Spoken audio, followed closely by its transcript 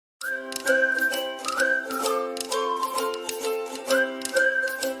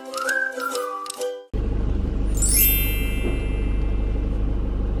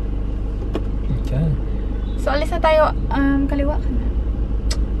tayo, kaliwa ka na.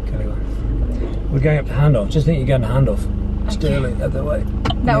 Kaliwa. We're going up to Handorf. Just think you're going to Handorf. Just early, that way.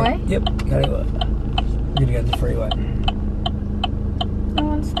 That way? Yep, Kaliwa. You're going to go to the freeway. No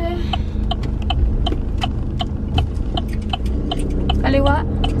one's there. Kaliwa?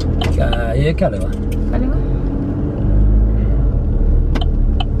 Yeah, Kaliwa. Kaliwa?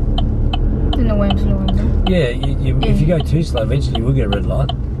 Don't know why I'm slowing down. Yeah, if you go too slow, eventually you will get a red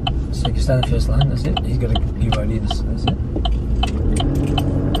light. So you can stay in the first lane, that's it. He's got to give ideas, that's it.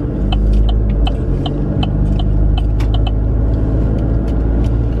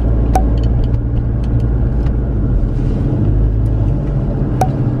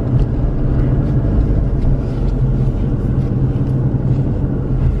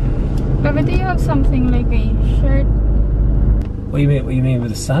 But do you have something like a shirt? What do you mean? What you mean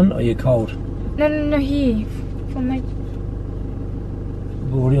with the sun, or you're cold? No, here. For my...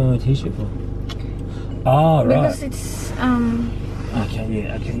 What do you want a t-shirt for? Oh, right. Because it's, Okay,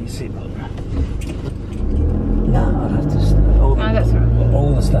 yeah, okay, you see that. No, I'd have to... that's right.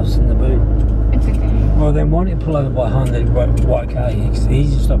 All the stuff's in the boot. It's okay. Well, then why don't you pull over behind the white car here? Because it's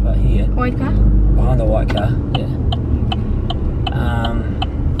easy to stop out here. White car? Behind the white car, yeah.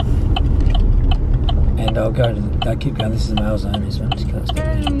 And I'll go to they'll keep going. This is the mail zone, this one. Just can't stop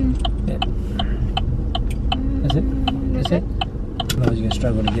there. Yeah. That's it? That's it? Otherwise you're going to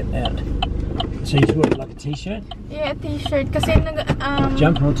struggle to get out. So you wear like a t-shirt? Yeah, a t-shirt. Kasi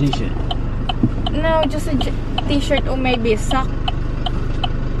Jumper or t-shirt? No, just a t-shirt or maybe a sock.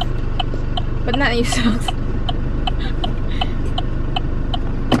 But not a socks.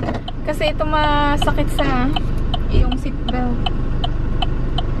 Kasi ito masakit sa iyong seatbelt.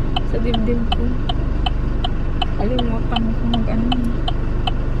 Sa dibdib ko. Kalimutan ko mag-ano.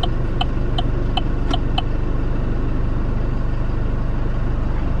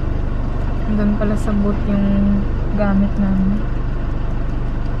 Doon pala sa boot yung gamit namin.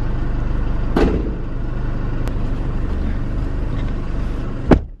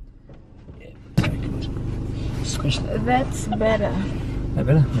 That's better. That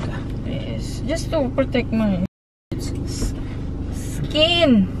better? Okay. Yes, just to protect my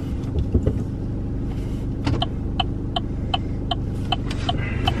skin.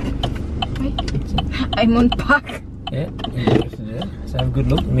 I'm on park. Yeah, you have to do that. So have a good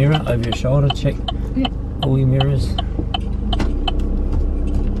look. Mirror over your shoulder. Check all your mirrors.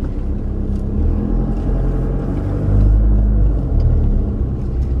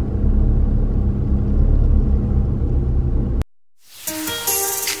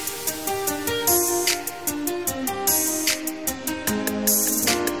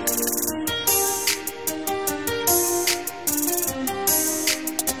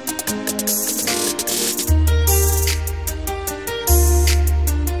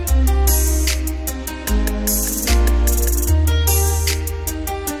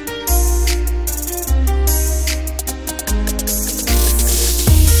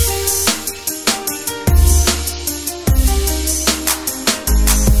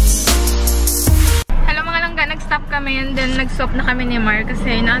 Nag-stop kami and then nag-swap na kami ni Mark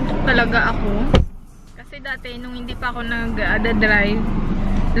kasi naantok talaga ako. Kasi dati nung hindi pa ako nag-drive,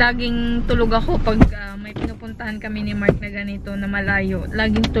 laging tulog ako pag may pinupuntahan kami ni Mark na ganito na malayo.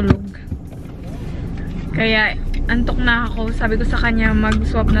 Laging tulog. Kaya antok na ako. Sabi ko sa kanya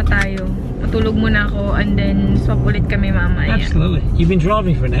mag-swap na tayo. Matulog muna ako and then swap ulit kami mamaya. Absolutely. You've been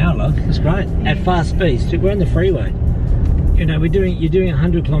driving for an hour, love. That's great. At fast speeds. We're on the freeway. You know, you're doing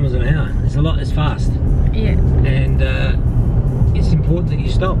 100 kilometers an hour. It's a lot. It's fast. Yeah. And it's important that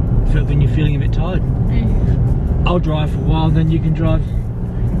you stop when you're feeling a bit tired. I'll drive for a while, then you can drive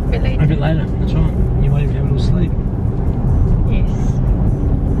a bit later. That's right. You might even have a little sleep. Yes.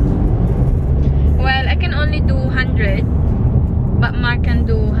 Well, I can only do 100, but Mark can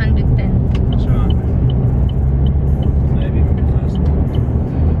do 110. That's right. Maybe even a bit faster.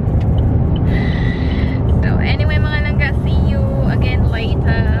 So anyway mga langga, see you again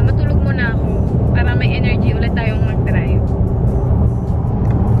later. Matulog muna ako para may energy ulit tayong mag-drive.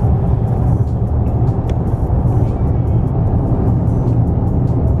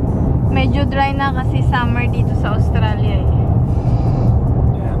 Medyo dry na kasi summer dito sa Australia eh.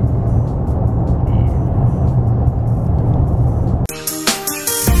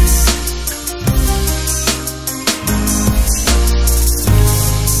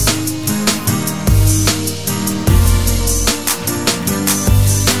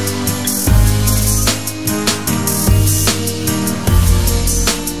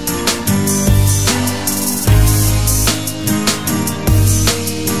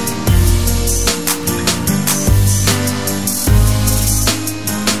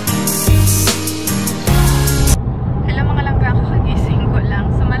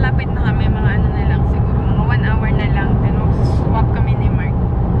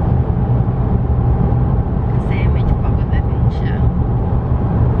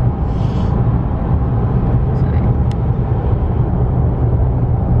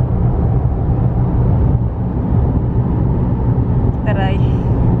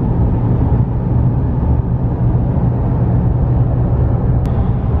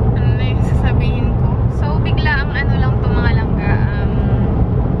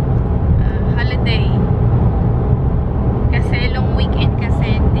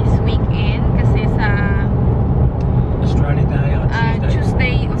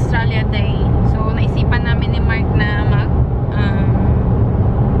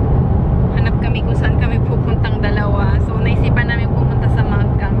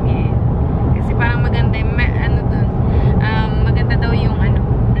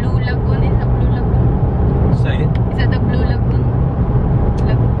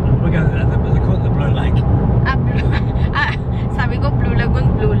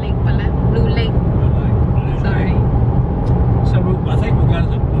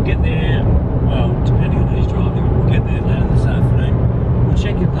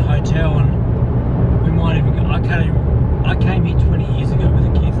 check into the hotel and we might even go. I came here 20 years ago with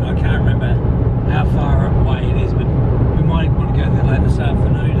the kids and I can't remember how far away it is, but we might want to go there later this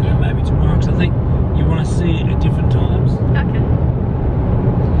afternoon and then maybe tomorrow, because I think you want to see it at different times. Okay.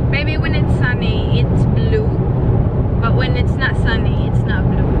 Maybe when it's sunny, it's blue, but when it's not sunny, it's not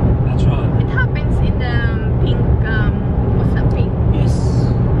blue. That's right. It happens in the pink, what's that pink? Yes.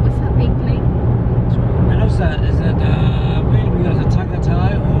 What's that pink lake? That's right. And also, is it, where did we go? Is it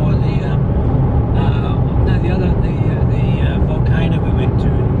Tagatai or the, no, the other, the volcano we went to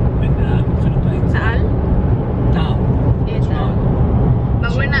in Philippines? Taal? Taal. Yes, right.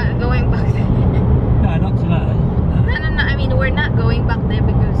 But we're not going back there. No, not today. No. I mean, we're not going back there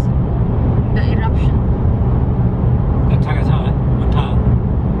because the eruption. The Tagatai or Taal?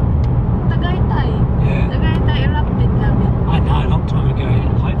 Tagaytay. Yeah. Tagaytay erupted, Gabby. I know, a long time ago.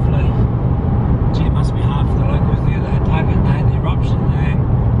 Hopefully, gee, it must be hard for the locals there. They had the eruption and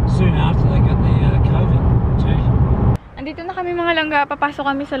soon after they got the COVID. Gee. Andito na kami mga langga. Papasok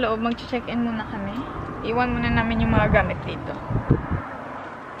kami sa loob. Mag-check-in muna kami. Iwan muna namin yung mga gamit dito.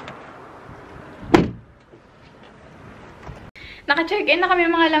 Naka-check-in na kami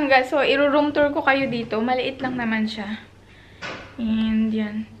mga langga. So, i-room tour ko kayo dito. Maliit lang naman siya. And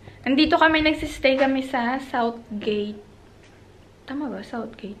yan. Nandito kami, nagsistay kami sa Southgate. Tama ba?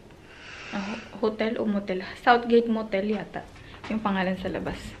 Southgate? Hotel o motel? Southgate Motel yata. Yung pangalan sa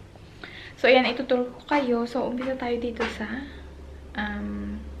labas. So, ayan. Itutur ko kayo. So, umpisa tayo dito sa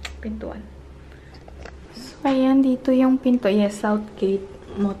pintuan. So, ayan. Dito yung pinto. Yes, Southgate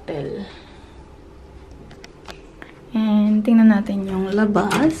Motel. And, tingnan natin yung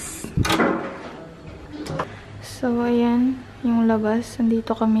labas. So, ayan. Yung labas.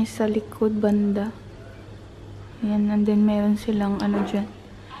 Nandito kami sa likod banda. Ayan. And then, meron silang ano dyan.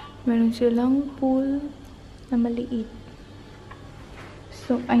 Meron silang pool na maliit.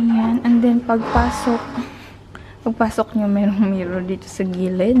 So, ayan. And then, pagpasok nyo, merong mirror dito sa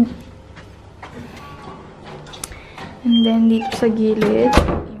gilid. And then, dito sa gilid,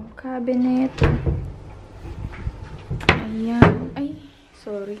 yung cabinet. Ayan. Ay,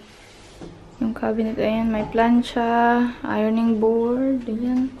 sorry. Yung cabinet, ayan. May plancha, ironing board.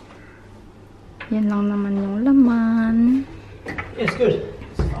 Ayan. Yan lang naman yung laman. It's good.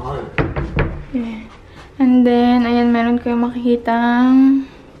 It's fine. Yeah. And then, ayan, meron kayo makikitang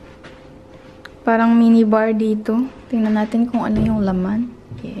parang mini bar dito. Tingnan natin kung ano yung laman.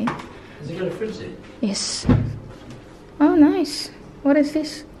 Okay. Has it got a fridge there? Yes. Oh, nice. What is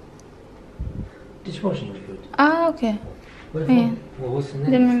this? Dishwashing liquid. Ah, okay. Ayan. Well, what's the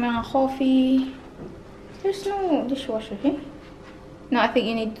Then, next? may mga coffee. There's no dishwasher here. No, I think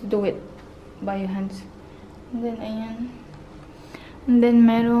you need to do it by your hands. And then, ayan. And then,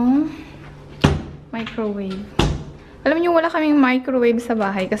 merong microwave. Alam niyo, wala kaming microwave sa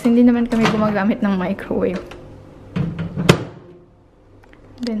bahay kasi hindi naman kami gumagamit ng microwave.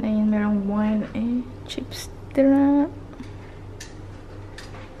 Then, ayan, merong wine and chips strap.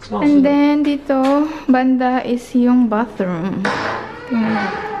 And then, dito, banda is yung bathroom. Tingnan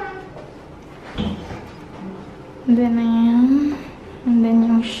natin. And then, ayan. And then,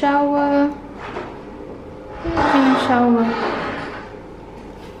 yung shower. Yung shower.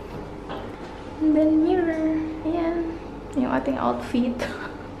 And then, mirror. Ayan. Yung ating outfit.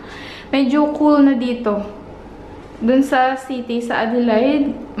 Medyo cool na dito. Dun sa city, sa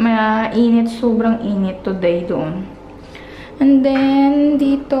Adelaide, mainit, sobrang init today doon. And then,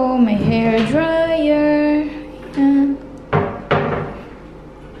 dito, may hair dryer. Ayan.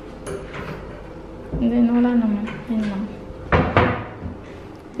 And then, wala naman. Yan lang.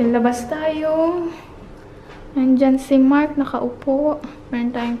 Then, labas tayo. Nandyan si Mark, nakaupo. Meron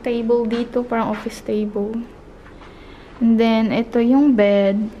tayong table dito, parang office table. And then, ito yung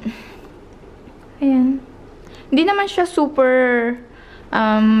bed. Ayan. Hindi naman siya super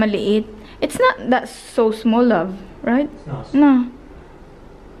maliit. It's not that so small, love. Right? Nice. No.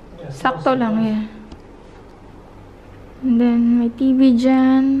 Yeah, Sakto lang, yeah. And then, may TV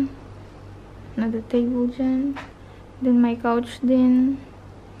dyan. Another table dyan. Then, may couch din.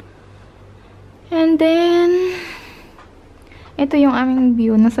 And then, ito yung aming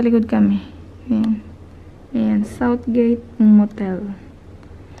view. Nasa likod kami. Ayan. Ayan, Southgate Motel.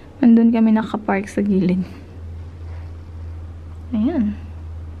 Nandun kami nakapark sa gilid. Ayan.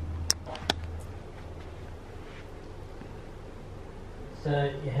 So,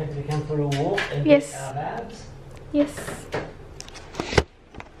 you happy to come for a walk and Yes. get our bags? Yes.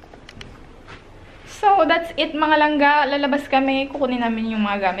 So, that's it mga langga. Lalabas kami. Kukunin namin yung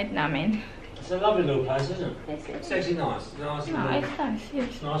mga gamit namin. It's a lovely little place, isn't it? Yes, It's actually nice. Nice No, little, it's nice.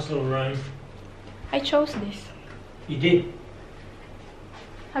 Yes. nice little room. I chose this. You did.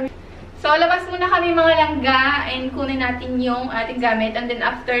 So, labas muna kami mga langga and kunin natin yung ating gamit. And then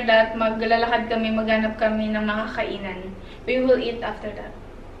after that, maglalakad kami, maghanap kami ng mga kainan. We will eat after that.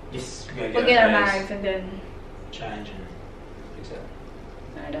 Yes, we'll get our bags and then change and fix it.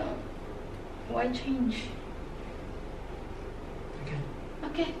 I don't. Why change? Okay.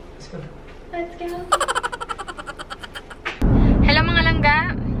 Okay. Let's go. Let's go. Hello mga langga.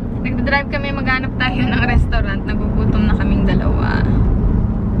 Nagdadrive kami, maghanap tayo ng restaurant. Nagugutom na kaming dalawa.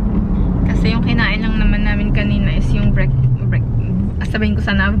 Kasi yung kinain lang naman namin kanina is yung sabihin ko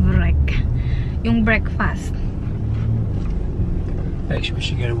sana yung breakfast. Actually, we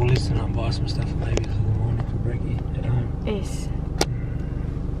should go to Woolies tonight and buy some stuff maybe for the morning for brekkie at home. Yes.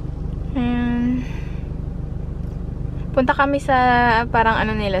 Punta kami sa parang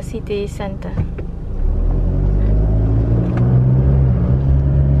ano nila, city center.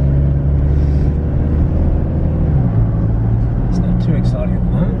 It's not too exciting at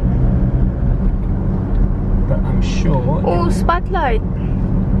the moment. But I'm sure... Oh, spotlight!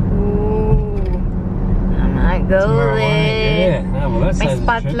 Ooh. I'm not going. Yeah. Oh, well, that May saves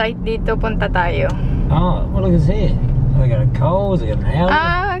spotlight dito, punta tayo. Oh, well, look, it's here. They got a Coles, they got an Aldi.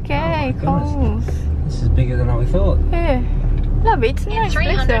 Ah, okay, cool. This is bigger than we thought. Yeah. Love it, it's In nice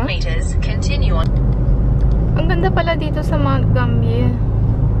 300 place, meters, continue on. Ang ganda pala dito sa Mount Gambier.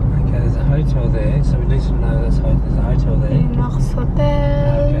 Okay, there's a hotel there, so at least we know there's a hotel there. Max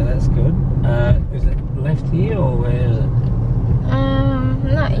Hotel. Okay, that's good. Is it left here or where is it?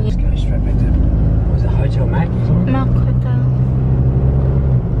 Not Let's yet. go straight back to... Was it Hotel Mac or something? Max Hotel.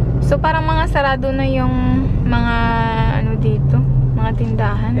 So parang mga sarado na yung mga ano dito, mga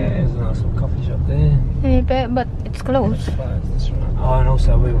tindahan. Yeah, there's a nice little coffee shop there. Eh, but it's closed. That's right. Oh, and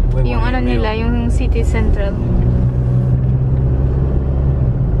also we Yung ano nila, yung City Central.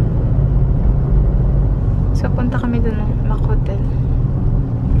 So punta kami dun, Mac Hotel.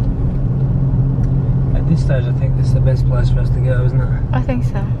 At this stage, I think this is the best place for us to go, isn't it? I think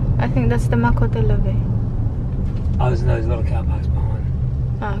so. I think that's the Mac Hotel lobby. Oh, there's a lot of car parks behind.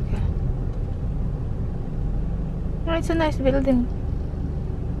 Ah, okay. Oh, it's a nice building.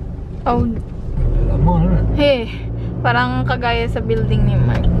 Oh, Like mine, isn't it? hey, parang kagaya sa building ni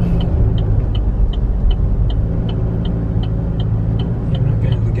Mike. Yeah, we're not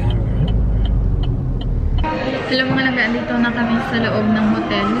going to the Gambier, right? Hello mga langga, dito na kami sa loob ng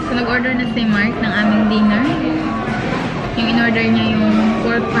hotel. So nag-order na si Mark ng aming dinner. Yung in-order niya yung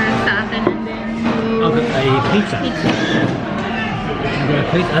pork para sa akin and then I've got a pizza. I've got a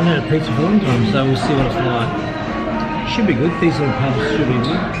pizza. I haven't had a pizza for a long time, so we'll see what it's like. Should be good. These little pubs should be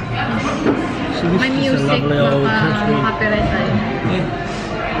good. So this may is a music, lovely old country. maka-copyright tayo. Yeah.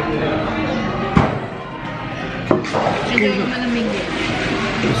 Medyo malamig eh.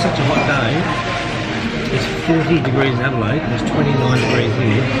 It was such a hot day. It's 40 degrees in Adelaide, and it's 29 degrees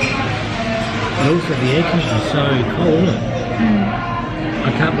here. But also the air conditioning is so cold, isn't it? I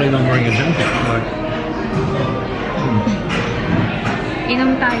can't believe I'm wearing a jacket. Like,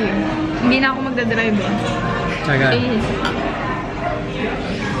 Inom tayo. Hindi na ako magdadrive eh. it's okay. Please.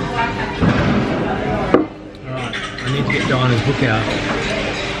 Alright, I need to get Diana's book out.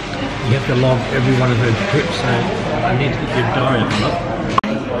 You have to log every one of her trips, so I need to get your diary up.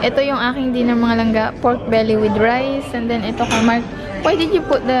 Ito yung aking dinner mga langga. Pork belly with rice. And then ito kay Mark. Why did you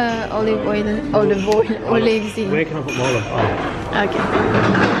put the olive seed? Where can I put my olive oil? Okay.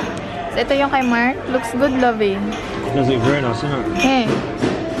 So ito yung kay Mark. Looks good, lovey. It does look very nice, doesn't it? Hey.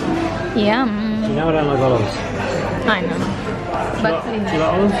 Yum. You know I don't like olives. I know. But Do you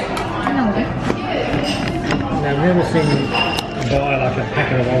like olives? no. No, I've never seen a buy like a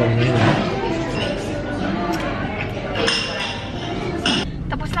packet of olives either.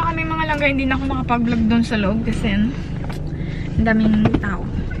 Tapos na kami mga langga. Hindi na ako makapag-vlog doon sa loob kasi ang daming tao.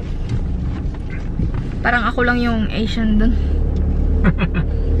 Parang ako lang yung Asian doon.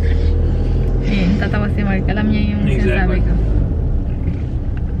 Ayun, tatawa si Mark. Alam niya yung sinasabi ko.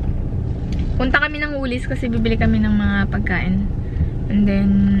 Punta kami ng Woolies kasi bibili kami ng mga pagkain. And then,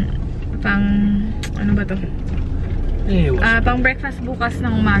 pang, ano ba to? Yeah, Pang breakfast bukas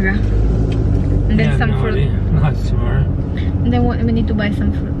ng umaga. And then some fruit. Nice tomorrow. And then we need to buy some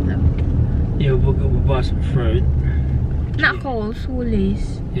fruit though. Yeah, we'll buy some fruit. Not Coles,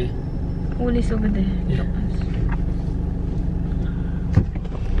 Woolies. Yeah. Woolies over there. Yeah.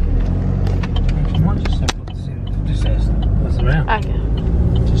 I might just have to see just ask what's around. Okay.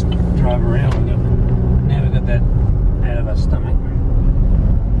 Just drive around. Now we've got that out of our stomach.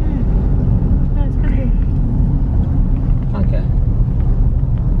 That's good. Okay.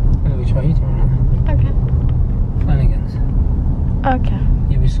 Which way are you tomorrow? Okay. Flanagan's. Okay.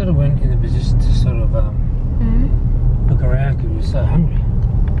 Yeah, we sort of went in the position to sort of look around because we were so hungry.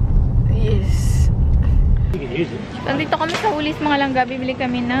 use it. Nandito kami sa Ulis mga langga. Bibili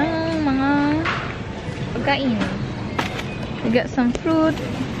kami ng mga pagkain. We got some fruit.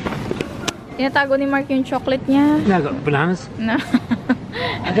 Tinatago ni Mark yung chocolate niya. No, I got bananas. No.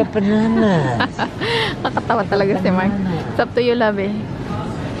 I got bananas. Kakatawa talaga si Mark. It's up to you, love eh.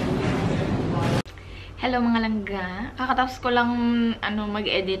 Hello mga langga. Kakatapos ko lang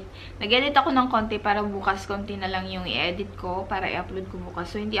mag-edit. Nag-edit ako ng konti para bukas konti na lang yung i-edit ko para i-upload ko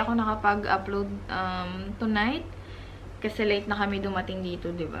bukas. So hindi ako nakapag-upload tonight kasi late na kami dumating dito,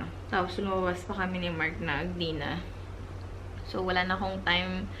 'di ba? Tapos lumabas pa kami ni Mark na Agdina. So wala na akong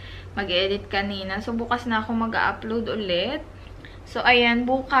time mag-edit kanina. So bukas na ako mag-upload ulit. So ayan,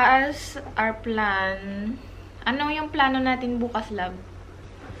 bukas our plan. Ano yung plano natin bukas, love?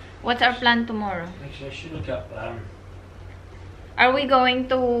 What's our plan tomorrow? Actually, I should look up. Are we going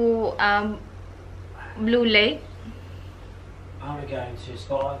to Blue Lake? Are we going to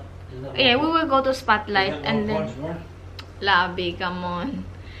Spotlight? Yeah, we will go to Spotlight and then Labi, come on.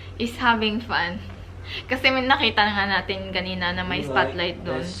 Is having fun. Kasi may nakita nga natin kanina na may Spotlight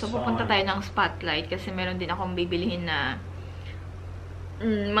doon. So pupunta tayo ng Spotlight kasi meron din akong bibilihin na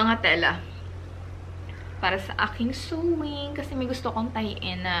mga tela para sa aking sewing kasi may gusto kong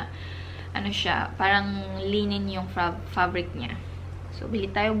tie-in na ano siya, parang linen yung fabric niya. So bili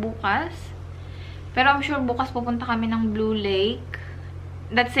tayo bukas. Pero I'm sure bukas pupunta kami ng Blue Lake.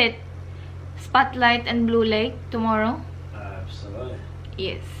 That's it. Spotlight and Blue Lake tomorrow. Absolutely.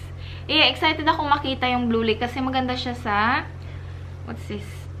 Yes. Yeah, excited ako makita yung Blue Lake kasi maganda siya sa what's this?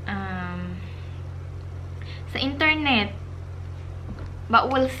 Sa internet. But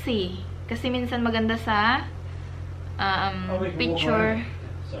we'll see. Kasi minsan maganda sa picture.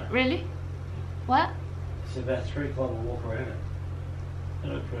 Really? What? It's about 3 o'clock we'll walk around it. It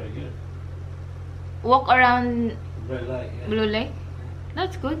looks pretty good. Walk around Blue Lake, yeah. Blue Lake?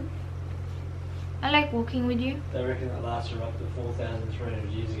 That's good. I like walking with you. They reckon that lasts up to 4,300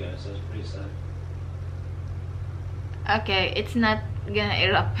 years ago, so it's pretty safe. Okay, it's not gonna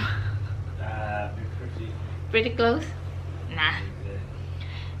erupt. Pretty close? Nah.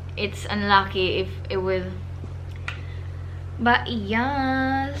 It's unlucky if it will. But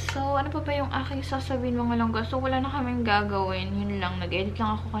yeah. So, ano pa ba yung aking sasabihin mga langga? So, wala na kaming gagawin. Yun lang. Nag-edit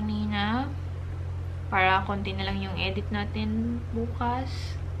lang ako kanina. Para konti na lang yung edit natin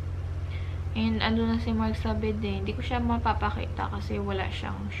bukas. And ano na si Mark sa bed eh. Hindi ko siya mapapakita kasi wala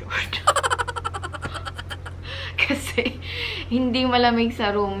siyang short. Kasi hindi malamig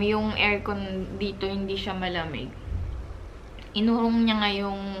sa room. Yung aircon dito hindi siya malamig. Inurong niya nga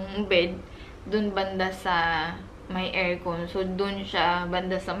yung bed dun banda sa may aircon. So, dun siya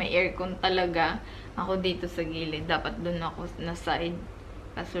banda sa may aircon talaga. Ako dito sa gilid. Dapat dun ako na side.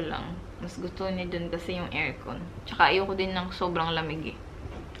 Kaso lang, mas gusto niya dun kasi yung aircon. Tsaka ayoko din ng sobrang lamig eh.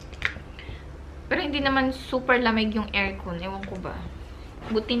 Pero hindi naman super lamig yung aircon. Ewan ko ba.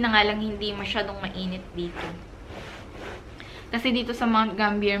 Buti na nga lang hindi masyadong mainit dito. Kasi dito sa Mount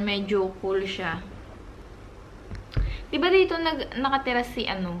Gambier, medyo cool siya. Diba dito nakatira si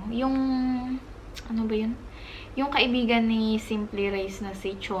yung, ano ba yun? Yung kaibigan ni Simply Race na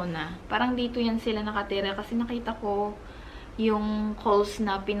si Chona. Parang dito yan sila nakatira kasi nakita ko yung calls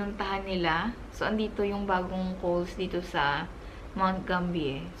na pinuntahan nila. So, andito yung bagong calls dito sa Mount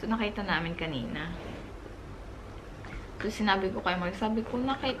Gambier. So, nakita namin kanina. So, sinabi ko kay Mark, sabi ko,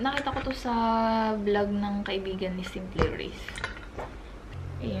 nakita ko to sa vlog ng kaibigan ni Simply Race.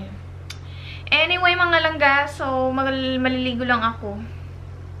 Yeah. Anyway, mga langga, so, maliligo lang ako.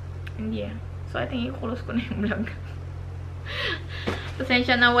 And yeah. So, I think i-close ko na yung vlog.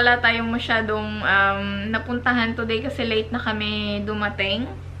 Pasensya na wala tayong masyadong napuntahan today kasi late na kami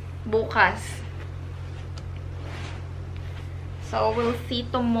dumating. Bukas. So, we'll see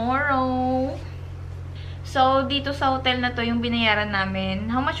tomorrow. So, dito sa hotel na to, yung binayaran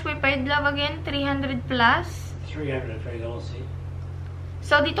namin. How much we paid, love, again? 300 plus? $303 here.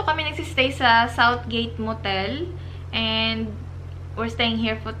 So, dito kami nagsistay sa Southgate Motel. And, we're staying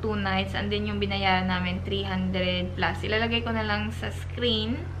here for 2 nights. And then, yung binayaran namin, 300 plus. Ilalagay ko na lang sa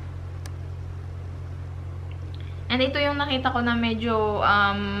screen. And, ito yung nakita ko na medyo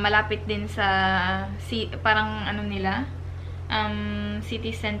malapit din sa, parang ano nila,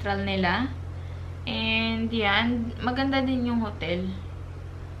 city central nila. And, yan. Maganda din yung hotel.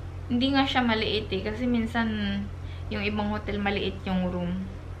 Hindi nga siya maliit eh. Kasi minsan, yung ibang hotel, maliit yung room.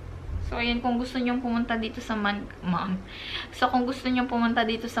 So, ayan, kung gusto nyong pumunta dito sa kung gusto nyong pumunta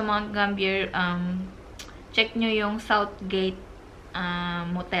dito sa Mount Gambier, check nyo yung Southgate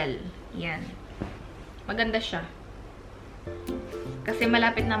Motel. Yan. Maganda siya. Kasi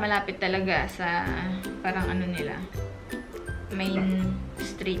malapit na malapit talaga sa parang ano nila, main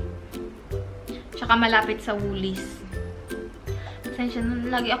street. Tsaka malapit sa Woolies. Pasensya,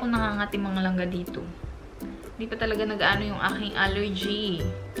 lagi ako nangangati mga langga dito. Hindi pa talaga nag-ano yung aking allergy.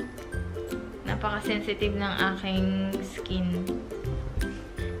 Napaka-sensitive ng aking skin.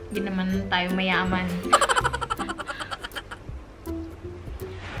 Hindi naman tayo mayaman.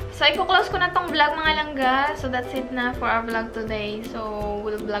 So, i-close ko na tong vlog mga langga. So, that's it na for our vlog today. So,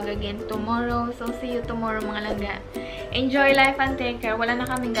 we'll vlog again tomorrow. So, see you tomorrow mga langga. Enjoy life and take care. Wala na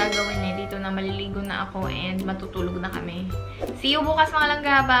kaming gagawin eh. Dito na maliligo na ako and matutulog na kami. See you bukas mga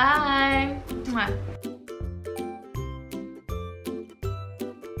langga. Bye! Mwah!